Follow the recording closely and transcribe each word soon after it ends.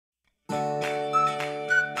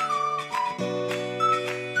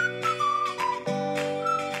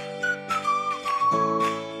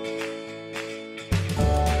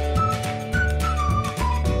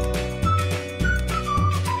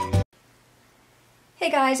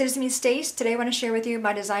guys, it is me, Stace. Today I want to share with you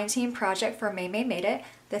my design team project for Maymay Made It.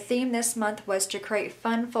 The theme this month was to create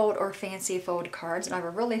fun fold or fancy fold cards, and I have a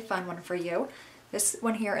really fun one for you. This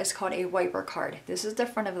one here is called a wiper card. This is the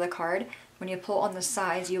front of the card. When you pull on the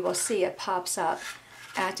sides, you will see it pops up,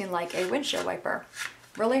 acting like a windshield wiper.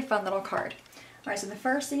 Really fun little card. Alright, so the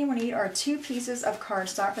first thing you will need are 2 pieces of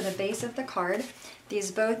cardstock for the base of the card.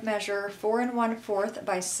 These both measure 4 1/4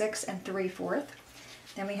 by 6 3/4.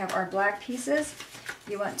 Then we have our black pieces.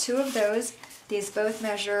 You want 2 of those. These both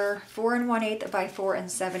measure 4 1/8 by 4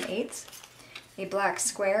 7/8. A black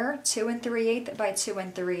square, 2 3/8 by 2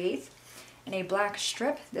 3/8. And a black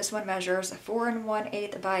strip. This one measures 4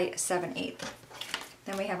 1/8 by 7/8.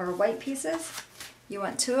 Then we have our white pieces. You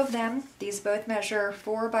want 2 of them. These both measure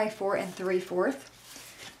 4 by 4 3/4.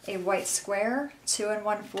 A white square, 2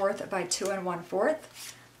 1/4 by 2 1/4.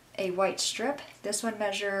 A white strip. This one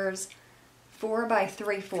measures 4 by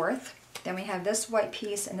 3/4. Then we have this white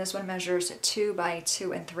piece, and this one measures 2 by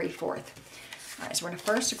 2 3/4. Alright, so we're going to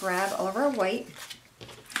first grab all of our white,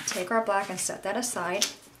 take our black and set that aside,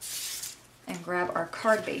 and grab our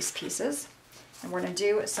card base pieces, and we're going to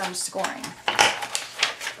do some scoring.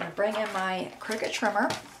 I'm going to bring in my Cricut trimmer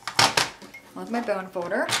with my bone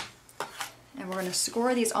folder, and we're going to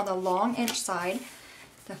score these on the long inch side.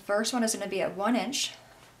 The first one is going to be at 1 inch,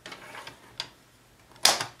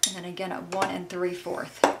 and then again at 1 3/4.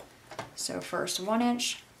 So first 1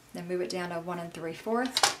 inch, then move it down to 1 3/4,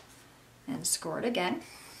 and score it again.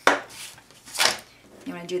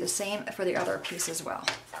 You want to do the same for the other piece as well.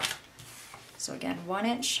 So again, 1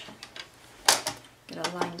 inch, get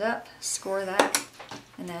it lined up, score that,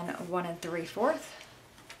 and then 1 3/4.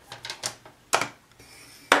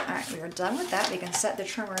 Alright, we are done with that. We can set the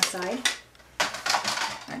trimmer aside.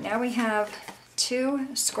 Alright, now we have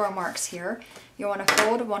 2 score marks here. You want to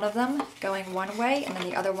fold one of them going one way and then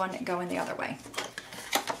the other one going the other way.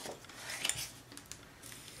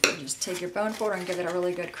 You just take your bone folder and give it a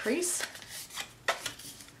really good crease.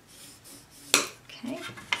 Okay,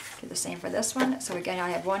 do the same for this one. So again, I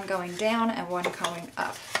have one going down and one going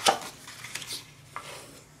up.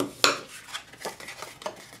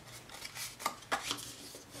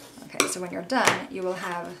 Okay, so when you're done, you will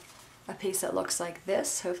have a piece that looks like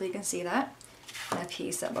this. Hopefully you can see that. And a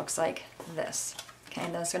piece that looks like this. Okay,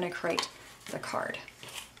 and that's going to create the card.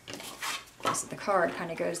 So the card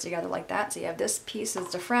kind of goes together like that. So you have this piece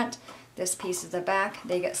is the front, this piece is the back.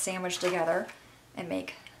 They get sandwiched together and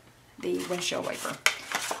make the windshield wiper.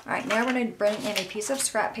 Alright, now we're going to bring in a piece of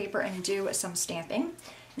scrap paper and do some stamping.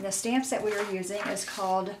 And the stamps that we are using is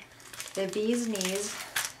called the Bee's Knees,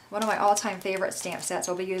 one of my all-time favorite stamp sets.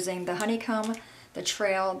 We'll be using the honeycomb, the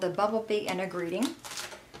trail, the bumblebee, and a greeting.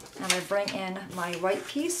 I'm going to bring in my white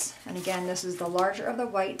piece, and again, this is the larger of the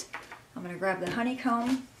white. I'm going to grab the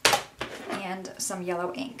honeycomb and some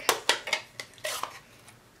yellow ink.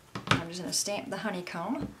 I'm just going to stamp the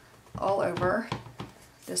honeycomb all over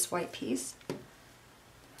this white piece.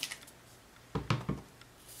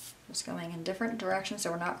 Just going in different directions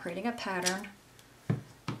so we're not creating a pattern.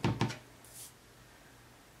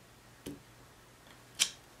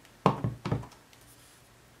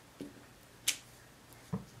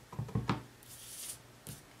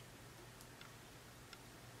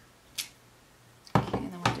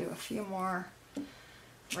 A few more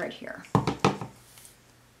right here.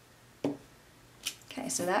 Okay,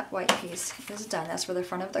 so that white piece is done. That's for the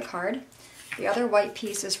front of the card. The other white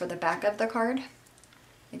piece is for the back of the card.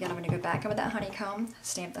 Again, I'm going to go back in with that honeycomb,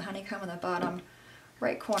 stamp the honeycomb in the bottom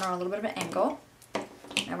right corner on a little bit of an angle. Now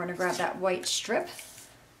we're going to grab that white strip,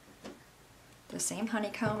 the same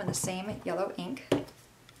honeycomb and the same yellow ink.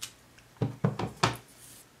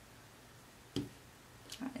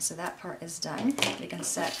 So that part is done. We can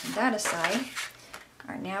set that aside.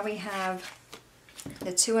 Alright, now we have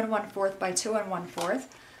the 2 1/4 by 2 1/4. I'm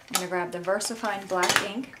going to grab the VersaFine black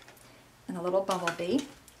ink and the little bumblebee.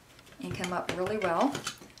 Ink him up really well.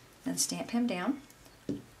 Then stamp him down.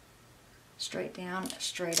 Straight down,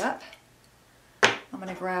 straight up. I'm going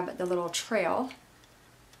to grab the little trail.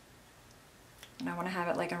 And I want to have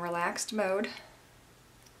it like in relaxed mode.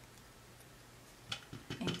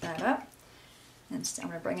 Ink that up. And I'm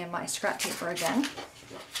going to bring in my scrap paper again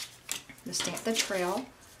to stamp the trail.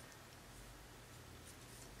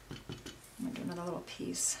 I'm going to do another little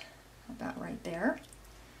piece about right there.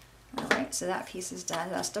 Alright, so that piece is done.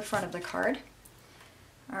 That's the front of the card.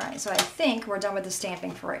 Alright, so I think we're done with the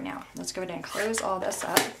stamping for right now. Let's go ahead and close all this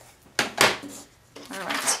up.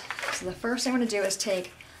 Alright, so the first thing I'm going to do is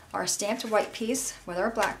take our stamped white piece with our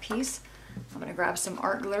black piece. I'm going to grab some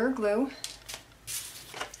art glitter glue.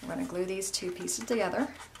 We're going to glue these 2 pieces together.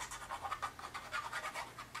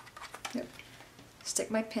 Yep. stick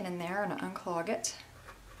my pin in there and unclog it.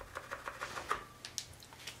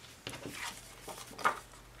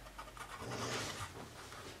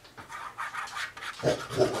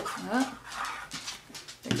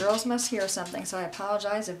 The girls must hear something, so I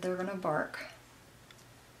apologize if they're going to bark.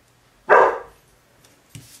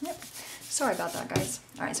 Yep. Sorry about that, guys.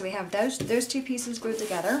 Alright, so we have those two pieces glued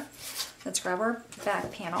together. Let's grab our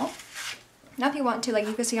back panel. Now if you want to, like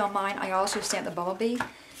you can see on mine, I also stamped the bumblebee.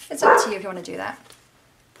 It's up to you if you want to do that.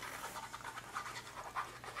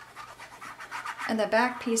 And the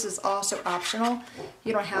back piece is also optional.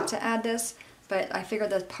 You don't have to add this, but I figured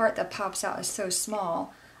the part that pops out is so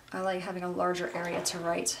small, I like having a larger area to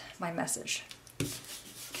write my message.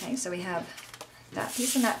 Okay, so we have that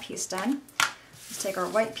piece and that piece done. Let's take our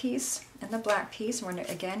white piece and the black piece, and we're going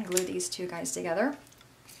to again glue these two guys together.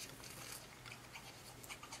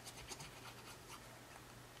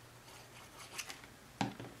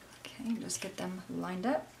 Okay, just get them lined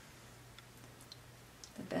up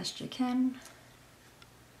the best you can.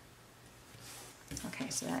 Okay,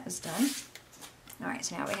 so that is done. Alright,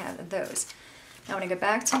 so now we have those. Now I'm going to go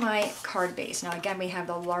back to my card base. Now again, we have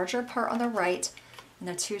the larger part on the right and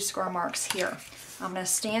the two score marks here. I'm going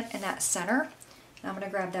to stamp in that center. Now I'm going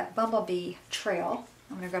to grab that bumblebee trail.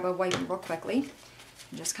 I'm going to grab a wipe real quickly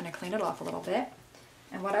and just kind of clean it off a little bit.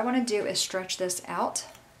 And what I want to do is stretch this out.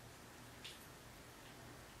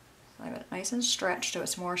 So I have it nice and stretched so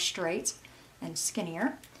it's more straight and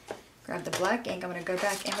skinnier. Grab the black ink. I'm going to go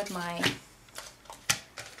back in with my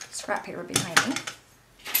scrap paper behind me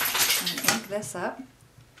and ink this up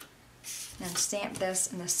and stamp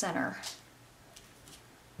this in the center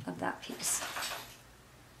of that piece.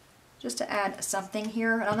 Just to add something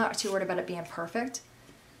here, and I'm not too worried about it being perfect.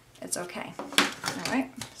 It's okay.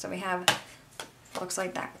 Alright, so we have, looks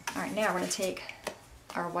like that. Alright, now we're going to take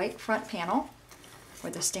our white front panel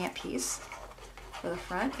with the stamp piece for the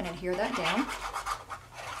front and adhere that down.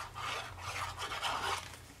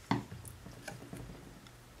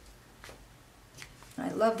 I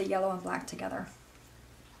love the yellow and black together.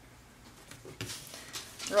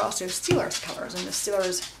 They're also Steelers colors, and the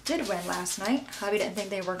Steelers did win last night. Hubby didn't think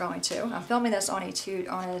they were going to. I'm filming this on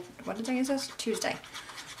a what day is this? Tuesday.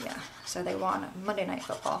 Yeah, so they won Monday Night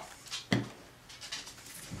Football.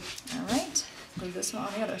 All right, glue this one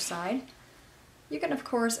on the other side. You can of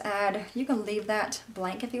course add, you can leave that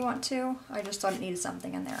blank if you want to. I just thought it needed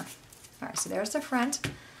something in there. All right, so there's the front.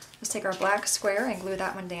 Let's take our black square and glue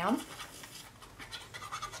that one down.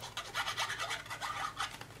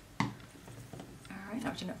 Now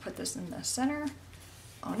I'm going to put this in the center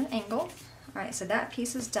on an angle. Alright, so that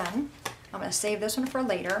piece is done. I'm going to save this one for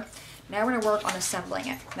later. Now we're going to work on assembling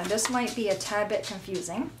it. Now this might be a tad bit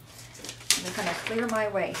confusing. I'm going to kind of clear my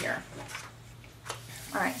way here.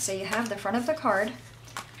 Alright, so you have the front of the card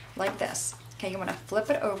like this. Okay, you want to flip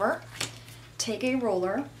it over, take a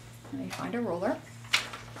ruler, let me find a ruler,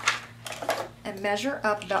 and measure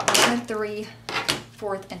up about 1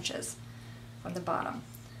 3/4 inches from the bottom.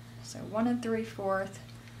 So 1 3/4,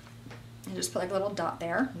 and just put like a little dot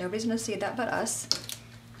there. Nobody's going to see that but us.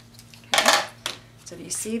 Okay. So if you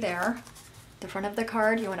see there, the front of the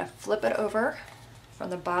card, you want to flip it over from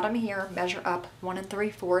the bottom here, measure up 1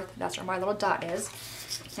 3/4. That's where my little dot is.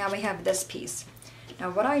 Now we have this piece.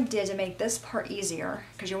 Now what I did to make this part easier,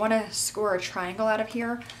 because you want to score a triangle out of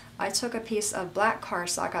here, I took a piece of black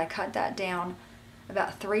cardstock. I cut that down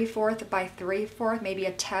about 3/4 by 3/4, maybe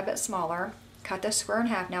a tad bit smaller. Cut this square in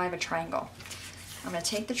half. Now I have a triangle. I'm going to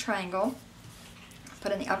take the triangle,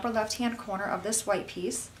 put it in the upper left hand corner of this white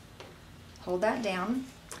piece, hold that down,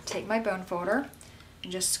 take my bone folder,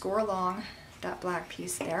 and just score along that black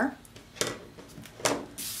piece there.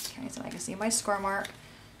 Okay, so I can see my score mark.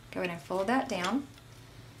 Go ahead and fold that down,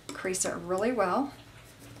 crease it really well,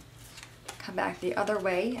 come back the other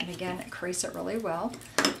way, and again crease it really well.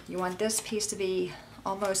 You want this piece to be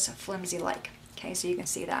almost flimsy like. Okay, so you can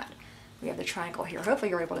see that. We have the triangle here.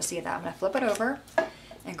 Hopefully you're able to see that. I'm going to flip it over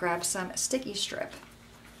and grab some sticky strip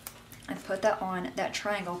and put that on that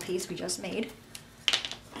triangle piece we just made.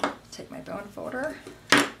 Take my bone folder,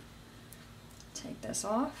 take this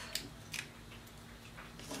off,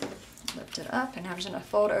 lift it up, and I'm just going to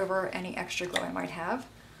fold over any extra glue I might have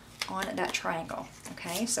on that triangle.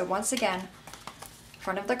 Okay, so once again,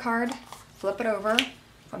 front of the card, flip it over.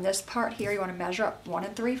 From this part here, you want to measure up 1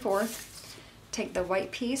 3/4. Take the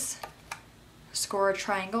white piece, score a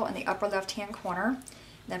triangle in the upper left hand corner,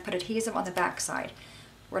 and then put adhesive on the back side.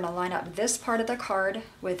 We're going to line up this part of the card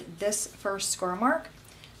with this first score mark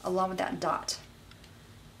along with that dot,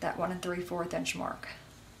 that 1 3/4 inch mark.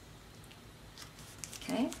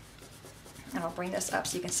 Okay, and I'll bring this up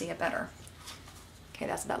so you can see it better. Okay,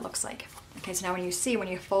 that's what that looks like. Okay, so now when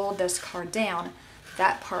you fold this card down,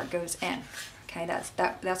 that part goes in. Okay,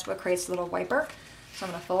 that's what creates the little wiper. So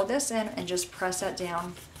I'm going to fold this in and just press that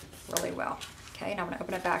down really well. Okay, now I'm going to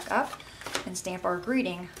open it back up and stamp our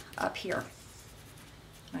greeting up here.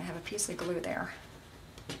 I have a piece of glue there.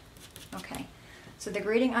 Okay, so the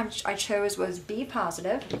greeting I chose was Be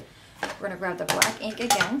Positive. We're going to grab the black ink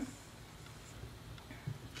again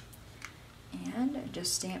and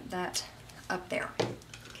just stamp that up there.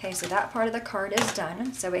 Okay, so that part of the card is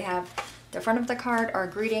done. So we have the front of the card, our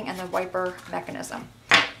greeting, and the wiper mechanism.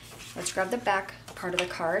 Let's grab the back part of the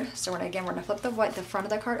card. So we're going to flip the front of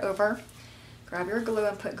the card over, grab your glue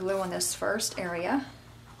and put glue on this first area.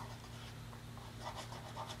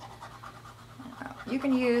 You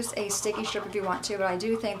can use a sticky strip if you want to, but I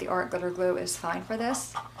do think the art glitter glue is fine for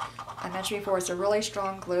this. I mentioned before, it's a really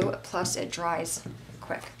strong glue, plus it dries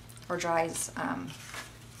quick, or dries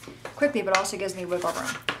quickly, but also gives me wiggle room.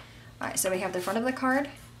 Alright, so we have the front of the card,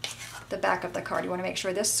 the back of the card. You want to make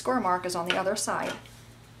sure this score mark is on the other side,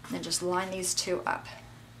 and then just line these two up.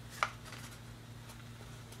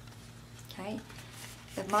 Okay.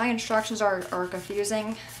 If my instructions are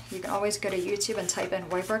confusing, you can always go to YouTube and type in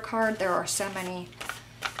wiper card. There are so many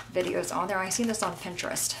videos on there. I seen this on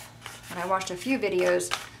Pinterest, and I watched a few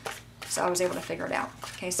videos, so I was able to figure it out.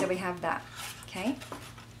 Okay, so we have that. Okay,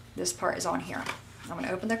 this part is on here. I'm going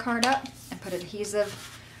to open the card up and put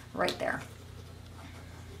adhesive right there.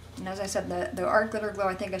 And as I said, the art glitter glue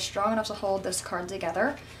I think is strong enough to hold this card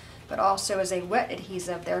together, but also is a wet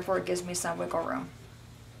adhesive, therefore it gives me some wiggle room.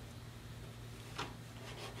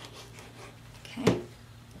 Okay,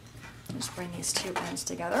 just bring these two ends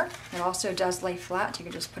together. It also does lay flat. You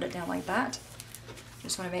can just put it down like that.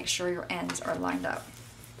 Just want to make sure your ends are lined up.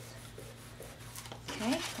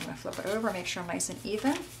 Okay, I'm going to flip it over, make sure I'm nice and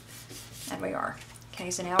even, and we are. Okay,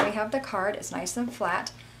 so now we have the card. It's nice and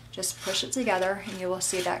flat. Just push it together and you will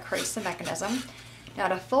see that creates the mechanism. Now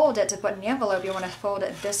to fold it, to put in the envelope, you want to fold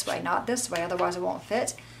it this way, not this way, otherwise it won't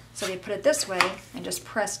fit. So if you put it this way and just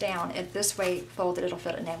press down, this way folded, it'll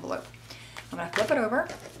fit in the envelope. I'm going to flip it over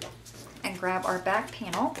and grab our back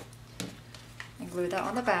panel and glue that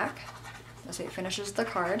on the back. That's how it finishes the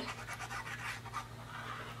card.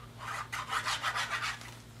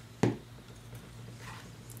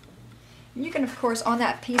 You can, of course, on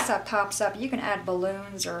that piece that pops up, you can add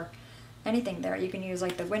balloons or anything there. You can use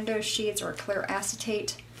like the window sheets or clear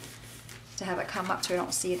acetate to have it come up so you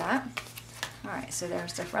don't see that. Alright, so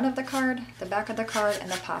there's the front of the card, the back of the card, and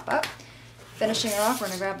the pop-up. Finishing it off, we're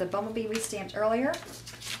going to grab the bumblebee we stamped earlier.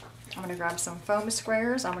 I'm going to grab some foam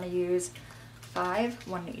squares. I'm going to use 5,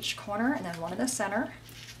 one in each corner, and then one in the center.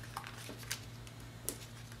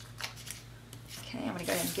 Okay, I'm going to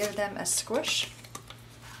go ahead and give them a squish.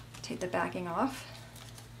 Take the backing off.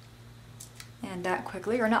 And that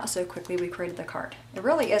quickly, or not so quickly, we created the card. It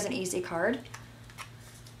really is an easy card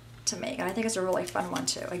to make, and I think it's a really fun one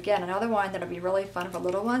too. Again, another one that'll be really fun for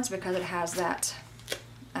little ones because it has that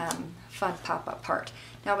fun pop-up part.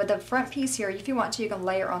 Now with the front piece here, if you want to, you can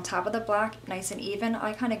layer on top of the black nice and even.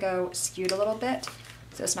 I kind of go skewed a little bit,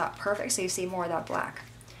 so it's not perfect, so you see more of that black.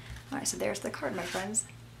 Alright, so there's the card, my friends.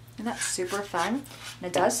 And that's super fun. And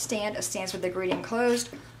it does stand. It stands with the greeting closed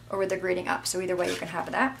or with the greeting up, so either way you can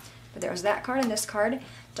have that. But there's that card and this card.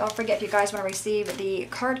 Don't forget, if you guys want to receive the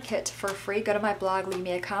card kit for free, go to my blog, leave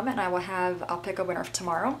me a comment, and I'll pick a winner for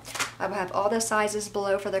tomorrow. I will have all the sizes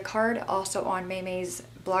below for the card, also on Maymay's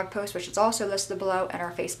blog post, which is also listed below, and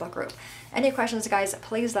our Facebook group. Any questions, guys,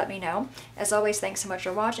 please let me know. As always, thanks so much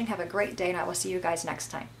for watching. Have a great day, and I will see you guys next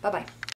time. Bye-bye.